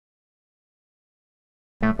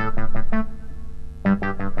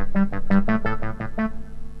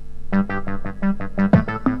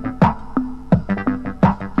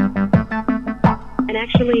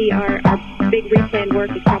Actually, our big replanned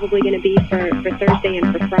work is probably going to be for Thursday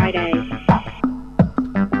and for Friday.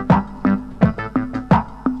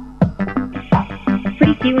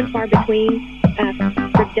 Pretty few and far between.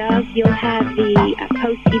 For Doug, you'll have the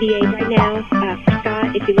post-EDA right now. For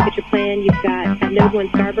Scott, if you look at your plan, you've got a Node 1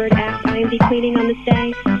 Starboard aft IMD cleaning on this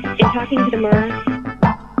day. In talking to the MER,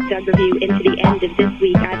 Doug review into the end of this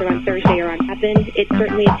week, either on Thursday or on happened. It's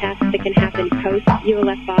certainly a task that can happen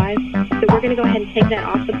post-ULF 5. So we're going to go ahead and take that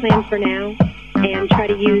off the plan for now and try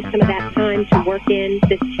to use some of that time to work in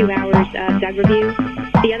this 2 hours of Doug review.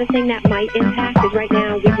 The other thing that might impact is right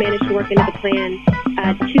now we've managed to work into the plan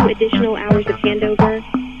 2 additional hours of handover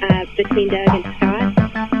between Doug and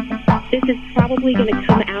Scott. This is probably going to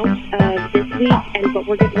come out of this week, and what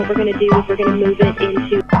we're going to do is we're going to move it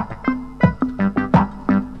into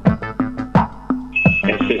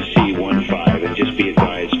SSC-15, and just be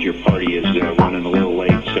advised your party is running a little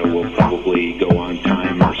late, so we'll probably go on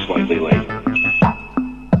time or slightly late.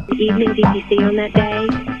 Evening DPC on that day.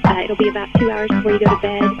 It'll be about 2 hours before you go to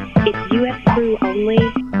bed. It's U.S. crew only.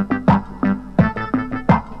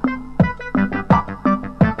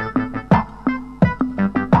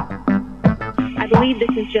 I believe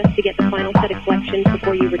this is just to get the final set of collections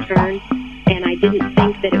before you return, and I didn't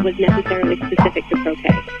think that it was necessarily specific to Pro-K.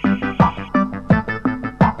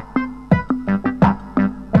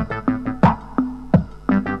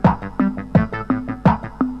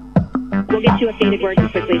 We'll get you updated words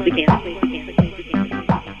as quickly as we can.